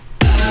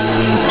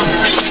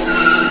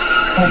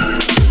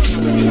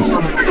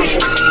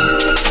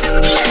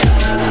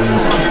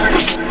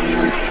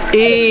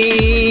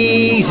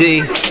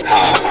easy.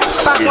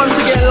 Back once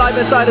again, live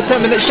inside the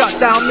 10-minute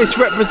shutdown.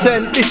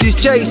 Missrepresent. This is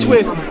J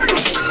Swif,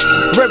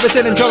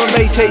 representing drum and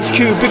bass HQ.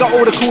 Big up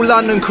all the cool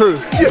London crew.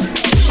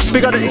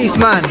 Big up the East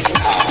Man.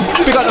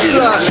 Big up the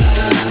Flirt.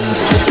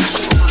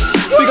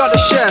 Big up the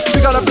Chef.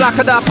 Big up the Black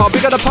Adapper.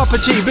 Big up the Papa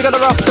G. Big up the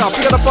Rough Stuff.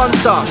 Big up the Fun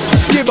Stuff.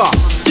 Skibber.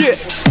 Yeah.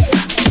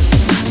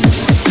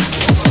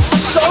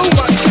 So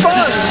much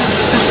fun.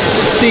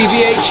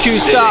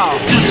 DVHQ style.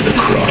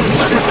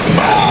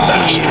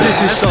 This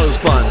is so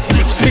fun.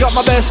 Big up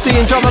my bestie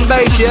in drum and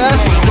bass, yeah?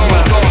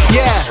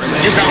 Yeah.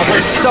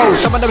 So,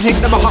 some of them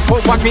think them a hot pot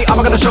like me, I'm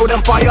gonna show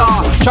them fire.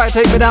 Try to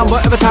take me down,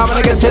 but every time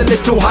I get a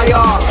little higher.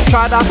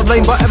 Try not to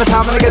blame, but every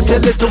time I get a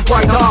little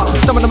brighter.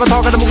 Some of them are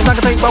talking the moves I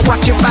can take, but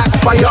watch it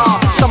backfire.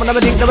 Some of them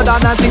think them are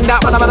done and think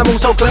that, but I'm gonna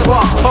move so clever.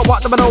 But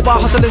what them are over,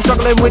 hustling,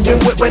 struggling, we do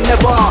it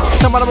whenever.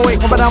 Some of them are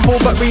waiting for my downfall,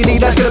 but really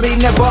that's gonna be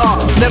never.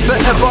 Never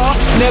ever,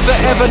 never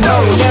ever,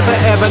 no, never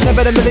ever.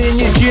 Never in a million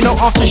years, you know,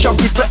 aftershock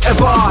is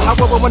forever.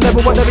 However,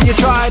 whenever you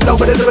try,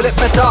 nobody do it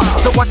better.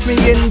 So watch me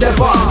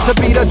endeavor to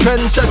be the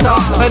trendsetter.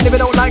 And if you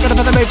don't like it, I'm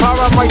gonna make power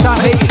and write a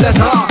hate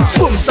letter.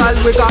 Boom style,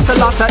 we got a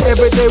lot of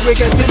every day we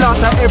get it out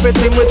of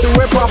everything we do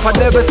it proper.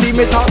 Never see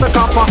me talk the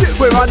copper.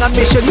 We're on a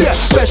mission, yeah.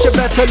 Special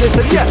better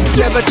listen, yeah.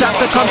 Never chat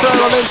the control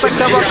or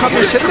inspector or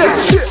commission, yeah.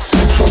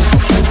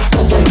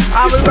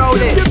 How we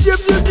rolling?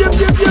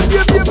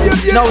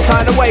 No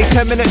time to wait,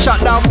 10-minute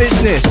shutdown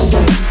business.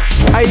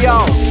 Hey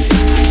yo.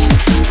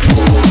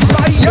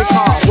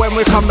 When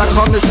we come back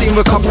on the scene,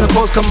 we come to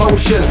cause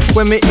commotion.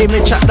 When we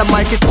image at the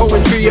mic, it's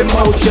poetry in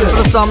motion.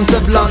 For the slums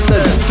of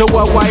London, the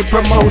worldwide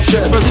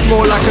promotion. For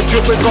small like a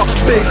drip, we got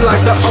big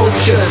like the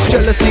ocean.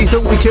 Jealousy,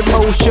 the weak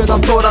emotion, I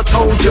thought I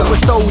told you.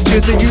 We're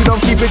soldiers and you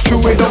don't keep it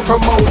true, we don't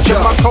promote you.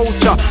 My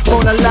culture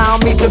won't allow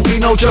me to be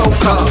no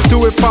joker.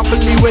 Do it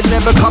properly, we're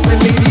never coming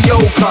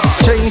mediocre.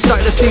 Change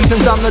like the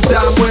seasons, I'm the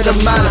down with the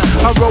man.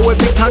 I roll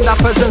with big time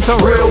rappers and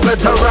some real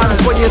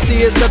veterans. When you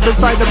see it step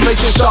inside the place,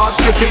 you start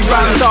getting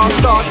rammed.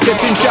 Start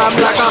getting jammed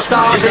like a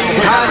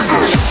sardine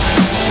hand.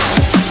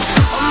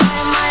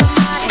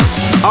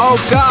 Oh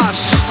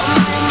gosh,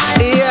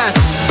 yes,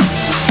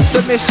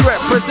 the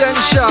Missrepresent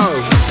show.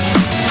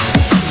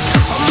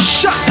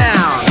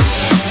 Shutdown.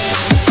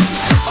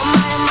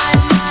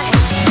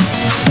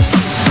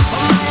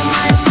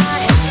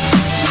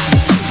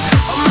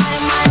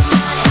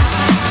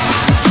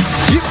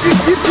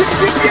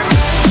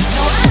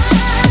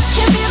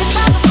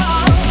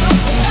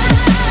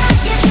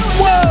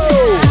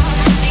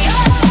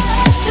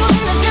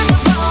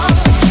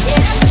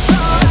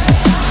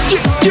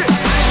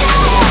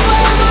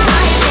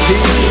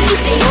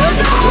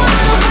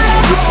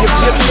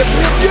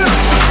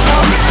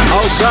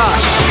 Oh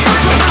gosh.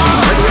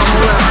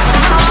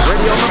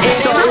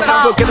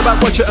 Forget about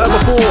what you heard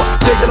before.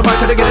 Taking the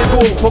mic and get it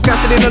raw.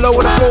 Forecasting in the low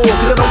of the floor.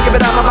 Cause I don't give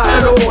it out about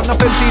the law.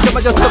 Nothing to them,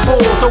 I just a bore.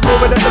 So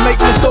boring that they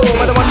make me store.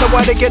 But I wonder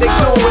why they get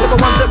ignored. They're the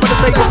ones that wanna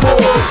say before.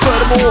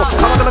 Furthermore,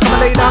 I'm gonna come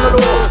and lay down the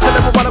law. Tell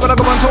everyone when I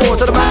go on tour.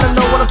 Tell the man that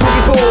know what I'm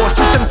talking for.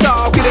 Twist and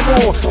style, get it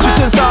raw. Twist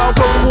and style,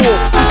 go to war.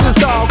 Twist and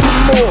style, get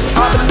more.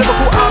 I'm in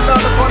Liverpool, I'm down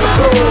upon the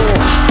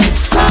floor.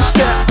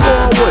 Step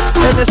forward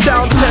and the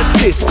sound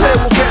tested. They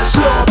will get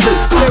slaughtered,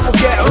 they will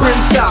get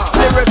rinsed out.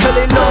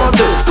 Lyrically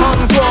laundered,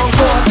 undrawn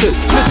quartered,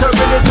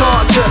 literally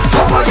tortured.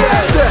 Oh my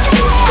god,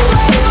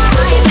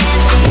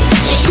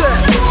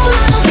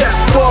 step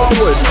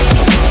forward.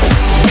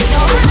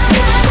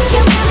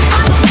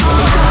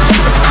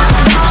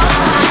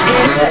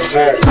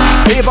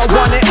 If I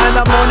want it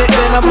and I'm on it,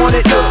 then I'm on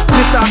it. Look,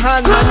 Mr.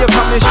 Handman, you're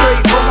coming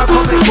straight from my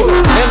comic book.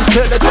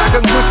 Enter the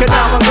dragon book and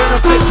now I'm gonna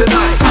flip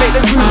tonight. Make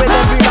them groove and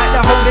every night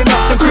they're holding up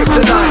some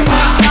kryptonite.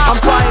 I'm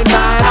flying,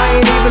 man, I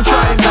ain't even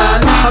trying,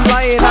 man. I'm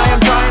lying, I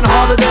am trying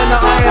harder than the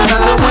Iron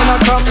Man. And when I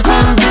come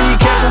through, be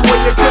careful when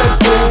you're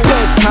dreadful.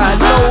 Deadpan,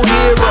 no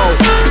hero,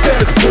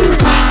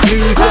 Deadpool.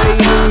 New day,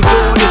 new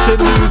dawn, it's a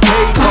new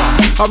paper.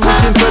 I'm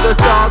reaching for the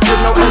stars with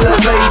no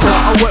elevator.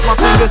 I work my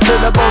fingers to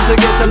the bones to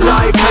get the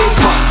live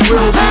paper.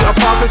 Real beat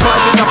apart, we're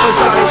climbing up a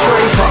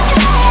skyscraper.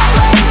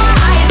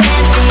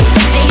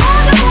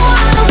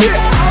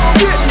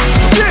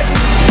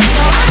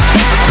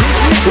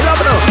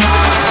 Love it up.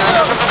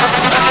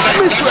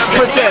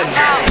 Missrepresent.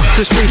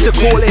 The streets are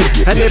calling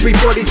and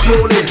everybody's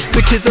calling. The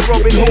kids are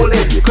robbing,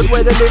 hauling, cause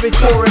where the lyrics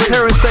pouring.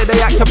 Parents say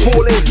they act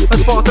appalling. As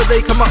fast as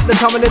they come up, they're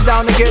tumbling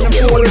down again and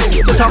falling.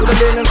 They're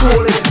tumbling and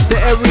crawling. The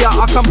area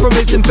I come from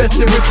is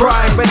infested with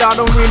crime, but I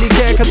don't really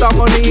care cause I'm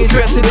only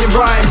interested in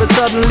rhyme. But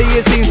suddenly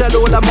it seems that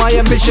all of my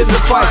ambition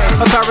is fight.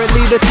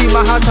 Apparently the team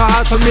I had to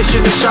have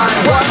permission to shine.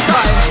 One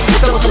time,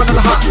 still coming in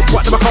the hot.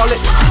 What do I call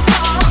it?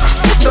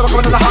 Still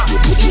coming in the hot.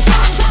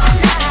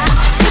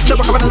 Still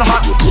coming in the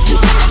hot.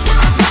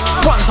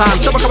 One time,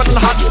 still coming in the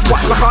hot.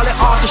 What do I call it?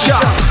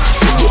 Aftershock.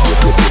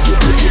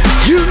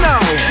 You know.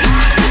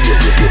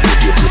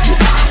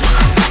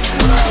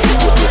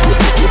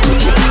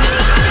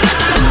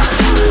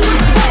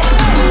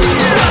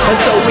 And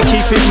so we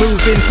keep keep it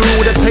moving through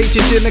all the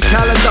pages in the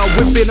calendar.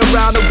 We've been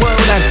around the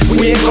world and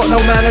we ain't got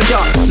no manager.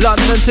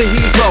 London to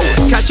Heathrow,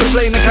 catch a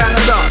plane to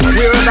Canada.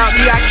 We're about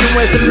the action,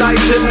 where's the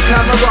lights and the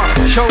camera?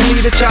 Show me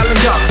the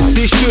challenger.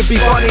 This should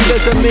be funny,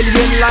 there's a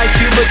million like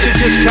you, but you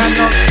just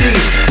cannot see.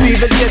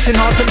 Fever's getting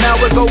hotter now,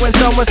 we're going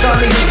somewhere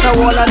sunny.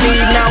 Now all I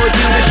need now is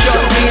you to show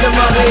me the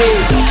money.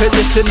 Cause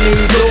it's a new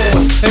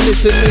dawn, and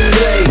it's a new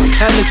day,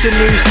 and it's a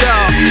new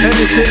star, and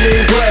it's a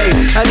new way,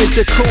 and it's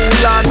a cool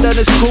London,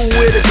 it's cool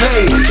with a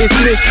K. It's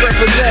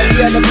Missrepresent,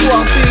 yeah, the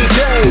Swif DJ.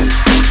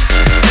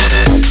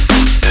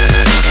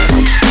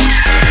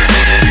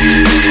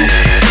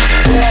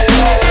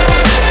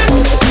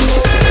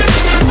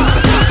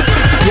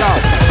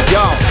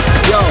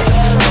 Yo,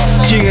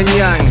 yin and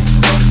yang,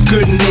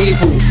 good and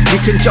evil. You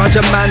can judge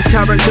a man's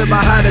character by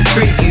how to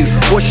treat you.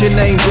 What's your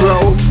name,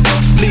 bro?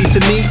 Pleased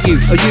to meet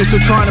you. Are you still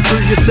trying to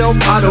prove yourself?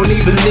 I don't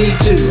even need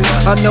to.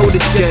 I know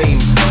this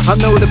game, I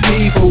know the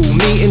people.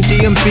 Meeting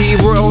D&B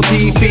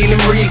royalty,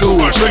 feeling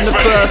regal. From the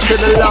first to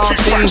the last,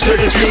 into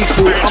the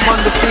sequel. I'm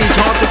under siege,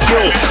 hard to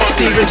kill,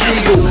 Steven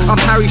Seagal.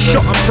 I'm Harry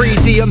shot and free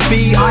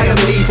D&B, I am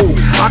lethal.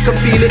 I can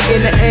feel it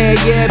in the air,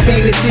 yeah,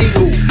 being a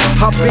seagull.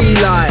 I be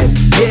live,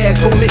 yeah,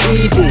 call me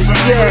evil.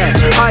 Yeah,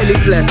 highly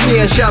blessed,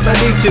 me and Shabba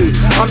too.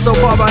 I'm so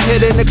far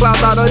ahead in the clouds,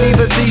 I don't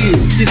even see you.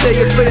 You say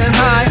you're feeling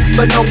high,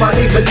 but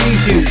nobody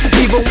believes you.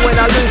 Even when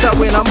I lose, I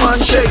win, I'm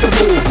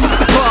unshakable.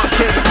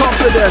 Parkhead,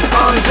 confidence,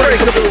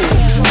 unbreakable.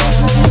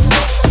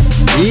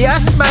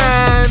 Yes,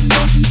 man.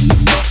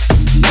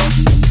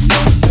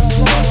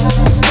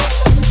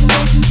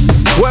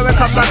 When we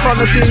come back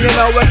on the scene, you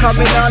know we're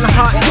coming on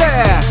hot,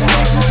 yeah.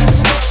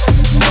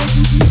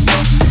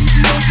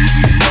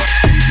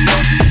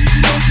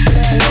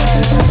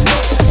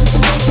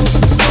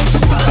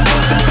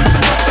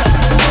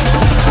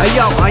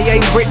 Yo, I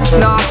ain't rich,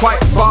 nah,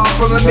 quite far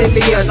from a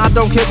million. I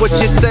don't care what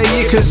you say,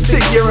 you can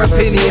stick your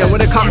opinion.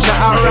 When it comes to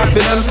out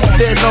rapping them,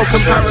 there's no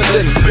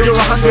comparison. You're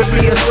a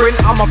 100-meter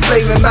sprint, I'm a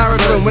flaming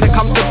marathon. When it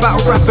comes to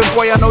battle rapping,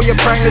 boy, I know you're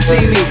praying to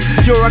see me.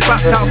 You're a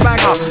clapped out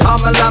banger,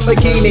 I'm a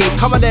Lamborghini.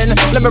 Come on then,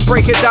 let me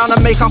break it down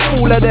and make a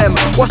fool of them.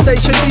 What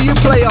station do you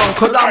play on?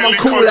 Cause I'm on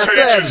Cool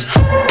FM.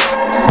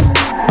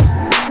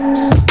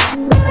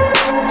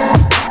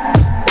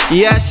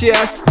 Yes,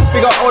 yes,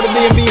 we got all the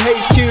D&B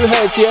HQ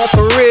heads, yeah,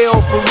 for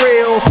real, for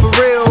real, for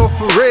real,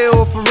 for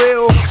real, for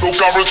real. No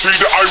guarantee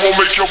that I will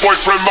make your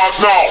boyfriend mad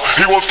now.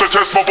 He wants to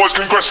test my boy's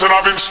congress and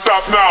have him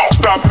stabbed now.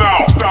 Stab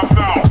now, stab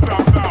now,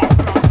 stab now.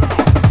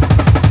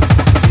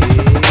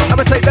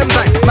 I'ma take them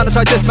back, man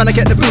aside this, man I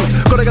get the boot.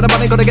 Gotta get the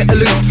money, gotta get the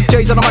loot.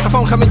 J's on the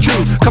microphone coming true.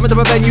 Coming to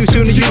a venue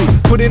soon as you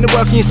put in the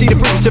work and you see the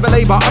fruit. Civil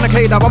labor,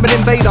 unacated, I'm an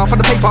invader. For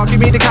the paper,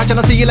 give me the catch and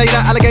I'll see you later,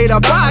 alligator.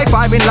 Bye,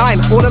 5 in line,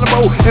 all in a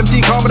row.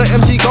 MC calm with the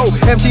MC go,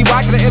 MC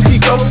whack with the MC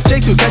flow.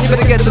 J2, can you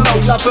better get to know?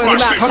 Burning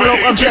Mac, I'm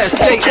low, I'm blessed.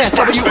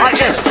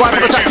 JSWIS, why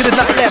put the track to the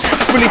nut left?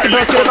 Release the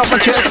verse, get it off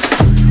my chest.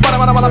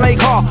 Wanna make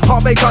her,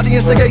 heart maker, the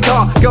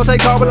instigator. Girl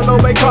take her with a low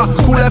maker.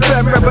 Cool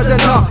FM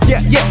representer.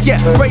 Yeah,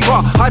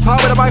 raver. High power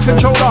with a mic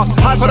controller.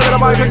 High power with a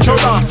mic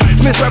controller.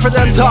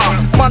 Missrepresenter.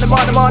 Money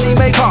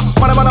maker.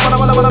 Money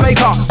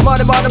maker.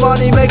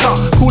 Money maker.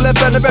 Cool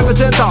FM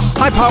representer.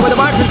 High power with a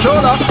mic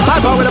controller.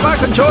 High power with a mic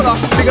controller.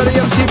 Bigger the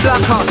MC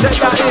Blacker. Take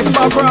that in,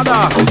 my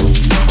brother.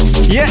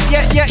 Yeah.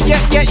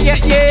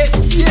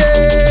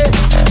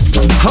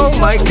 Oh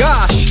my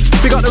gosh.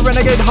 We got the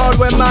Renegade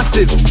Hardware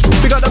Massive.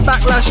 We got the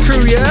Backlash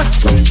crew, yeah?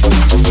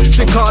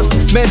 Because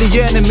many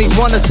enemies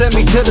wanna send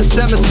me to the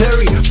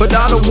cemetery, but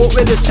I don't walk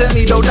with a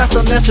semi, though that's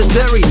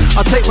unnecessary.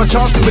 I take my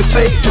chances with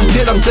fate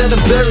until I'm dead and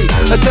buried.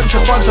 Attempt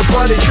to find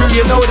somebody true,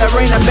 you know there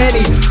ain't that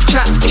many.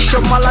 Chat, it's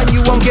on my line,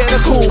 you won't get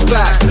a call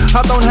back.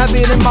 I don't have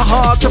it in my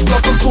heart to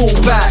block and pull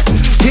back.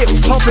 Hip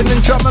hopping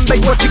and drum and bass,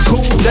 what you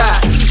call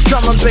that?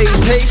 Drum and bass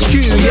HQ,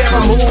 yeah,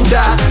 I'm all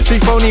that.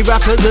 These phony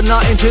rappers are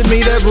nothing to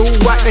me, they're all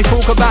whack. They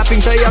talk about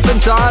things they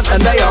haven't done, and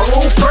they are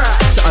all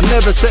brats. I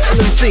never settle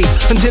and see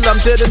until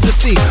I'm dead and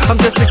deceased. I'm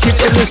just a kid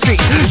in the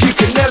street, you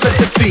can never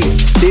defeat.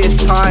 This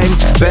time,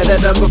 better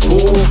than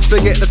before.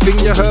 Forget the thing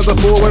you heard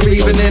before. We're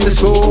even in the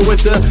score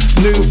with the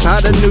new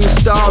pad, a new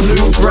style,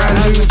 new brand,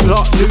 new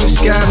plot, new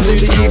scam. Do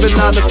they even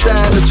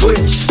understand the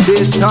switch?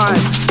 This time,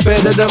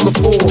 better than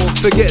before.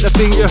 Forget the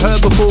thing you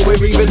heard before.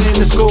 We're even in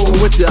the score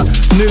with the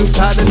new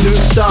pad, a new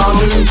style,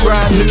 new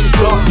brand, new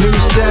plot, new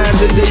stand.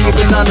 Do they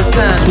even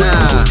understand?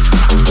 Nah.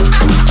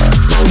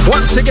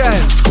 Once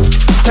again,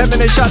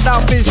 10-minute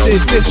shutdown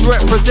business,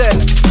 Missrepresent,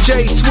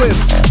 J Swif.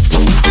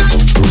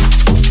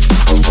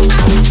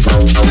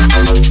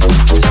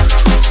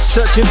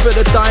 Searching for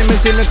the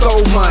diamonds in the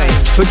gold mine,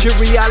 but your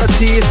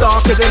reality is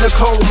darker than a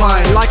coal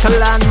mine. Like a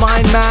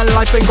landmine, man,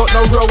 life ain't got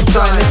no road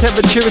sign. The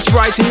temperature is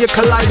right and you're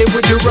colliding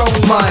with your own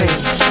mind.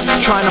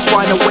 Trying to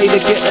find a way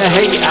to get the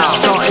hate out.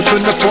 Started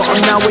from the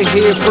bottom, now we're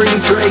here, bring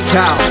Drake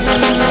out.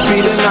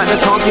 Feeling like the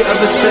target of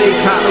a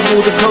stakeout. The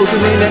walls are closing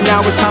in and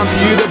now it's time for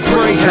you to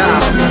break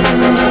out.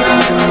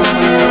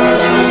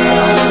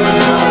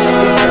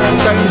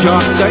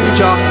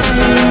 Danger.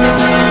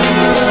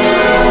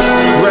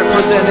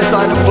 Represent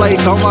inside the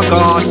place, oh my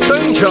god,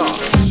 danger.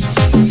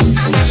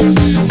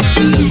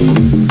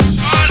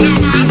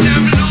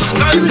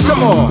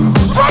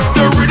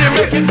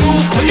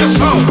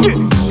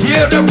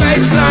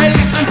 bassline,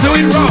 listen to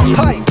it rock.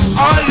 Hey.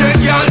 All the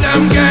girl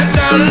them get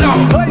down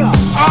low. Player.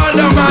 All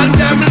the man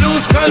them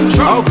lose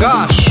control. Oh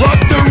gosh. Rock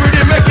the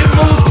rhythm, make it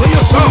move to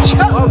your soul.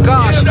 Oh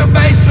gosh. Hear the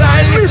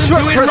bassline, listen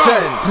to it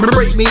Missrepresent. rock.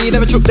 Break me,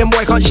 never shook them,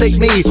 boy can't shake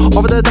me.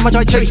 Over the time I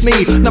try chase me.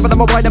 None of them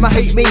are why them I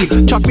hate me.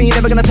 Chuck me,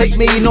 never gonna take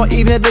me. Not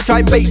even if they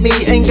try bait me.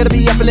 Ain't gonna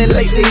be happening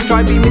lately.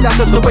 Try beat me,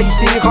 that's just the way.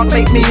 See, you can't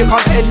make me, you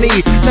can't end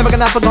me. Never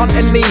gonna happen, can't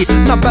end me.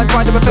 Some bad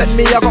trying to offend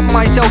me. I got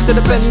myself to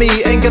defend me.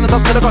 Ain't gonna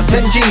talk till I got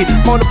 10G.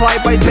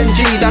 Multiplied by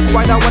 10G. That's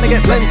why I wanna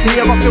get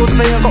plenty. I got bills to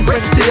pay, I got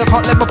rent. See, I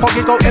can't let my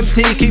pocket go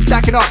empty. Keep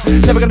stacking up.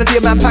 Never gonna see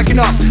a man packing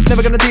up.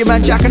 Never gonna see a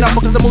man jacking up.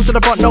 Because I move to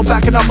the front, no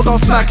backing up. We're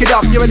gonna smack it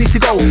up. You ready to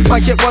go?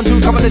 Mic check 1,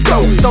 2, come on, let's go.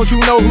 Don't you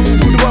know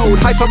who the road?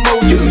 Hyper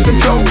mode, you lose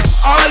control.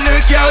 All the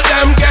girl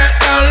them get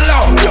down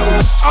low.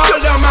 All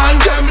the man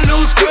them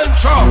lose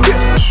control.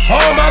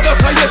 Oh my God,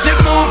 so yes it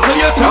move to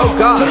your toe. Oh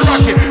gosh. To the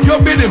rocket, you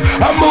beat him,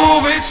 I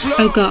move it slow.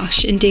 Oh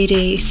gosh,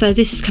 indeedy. So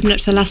this is coming up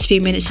to the last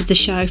few minutes of the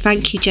show.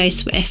 Thank you, Jay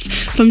Swif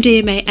from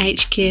DMA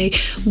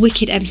HQ,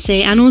 wicked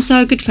MC, and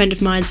also a good friend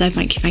of mine. So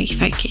thank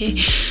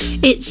you.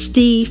 It's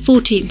the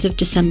 14th of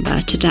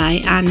December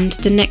today, and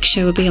the next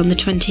show will be on the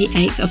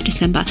 28th of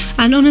December.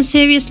 And on a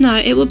serious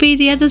note, it will be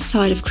the other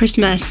side of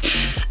Christmas.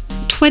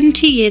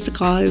 20 years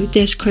ago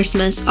this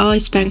Christmas, I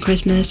spent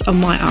Christmas on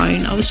my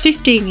own. I was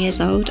 15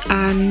 years old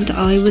and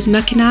I was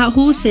mucking out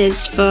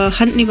horses for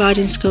Huntley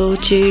Riding School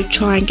to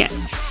try and get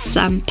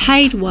some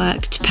paid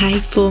work to pay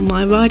for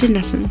my riding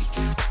lessons.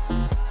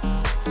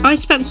 I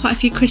spent quite a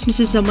few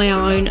Christmases on my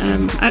own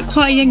at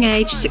quite a young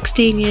age,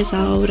 16 years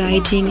old,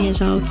 18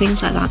 years old,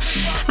 things like that.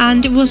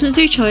 And it wasn't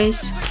through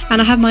choice, and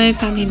I have my own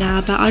family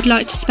now, but I'd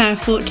like to spare a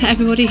thought to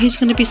everybody who's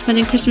going to be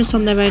spending Christmas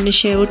on their own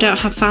this year or don't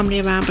have family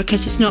around,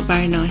 because it's not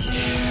very nice.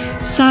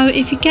 So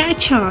if you get a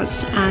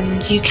chance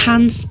and you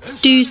can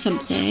do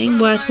something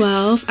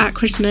worthwhile at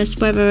Christmas,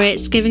 whether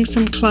it's giving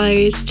some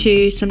clothes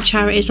to some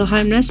charities or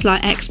homeless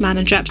like X-Man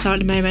and Dreps are at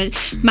the moment,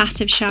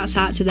 massive shouts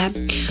out to them,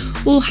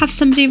 or have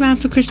somebody around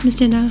for Christmas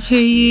dinner who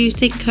you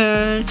think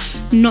are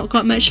not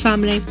got much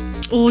family,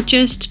 or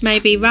just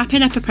maybe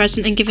wrapping up a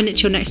present and giving it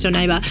to your next door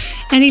neighbour.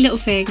 Any little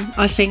thing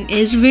I think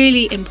is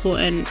really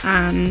important,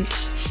 and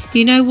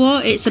you know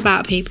what, it's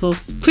about people.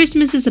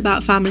 Christmas is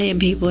about family and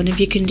people, and if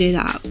you can do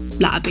that,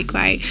 that'd be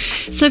great.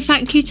 So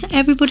thank you to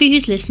everybody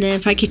who's listening,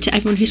 thank you to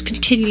everyone who's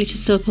continuing to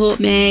support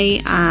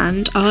me,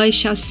 and I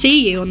shall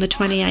see you on the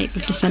 28th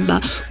of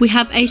December. We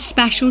have a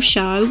special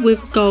show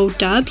with Gold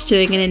Dubs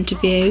doing an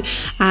interview,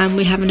 and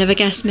we have another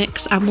guest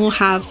mix, and we'll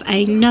have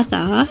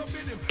another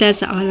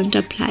Desert Island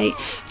dub plate.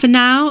 For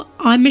now,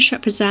 I'm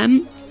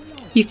Missrepresent.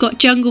 You've got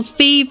Jungle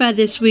Fever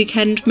this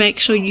weekend. Make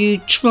sure you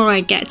try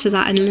and get to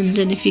that in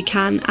London if you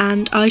can,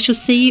 and I shall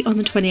see you on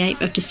the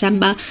 28th of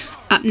December.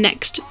 Up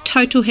next,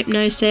 Total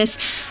Hypnosis,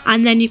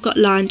 and then you've got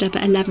Lined Up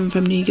at 11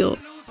 from New York.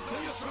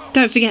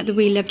 Don't forget the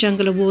We Love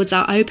Jungle Awards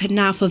are open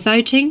now for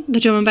voting, the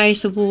Drum and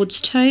Bass Awards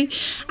too,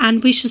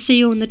 and we shall see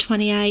you on the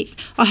 28th.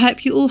 I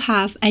hope you all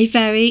have a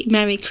very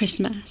Merry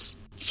Christmas.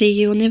 See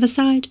you on the other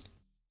side.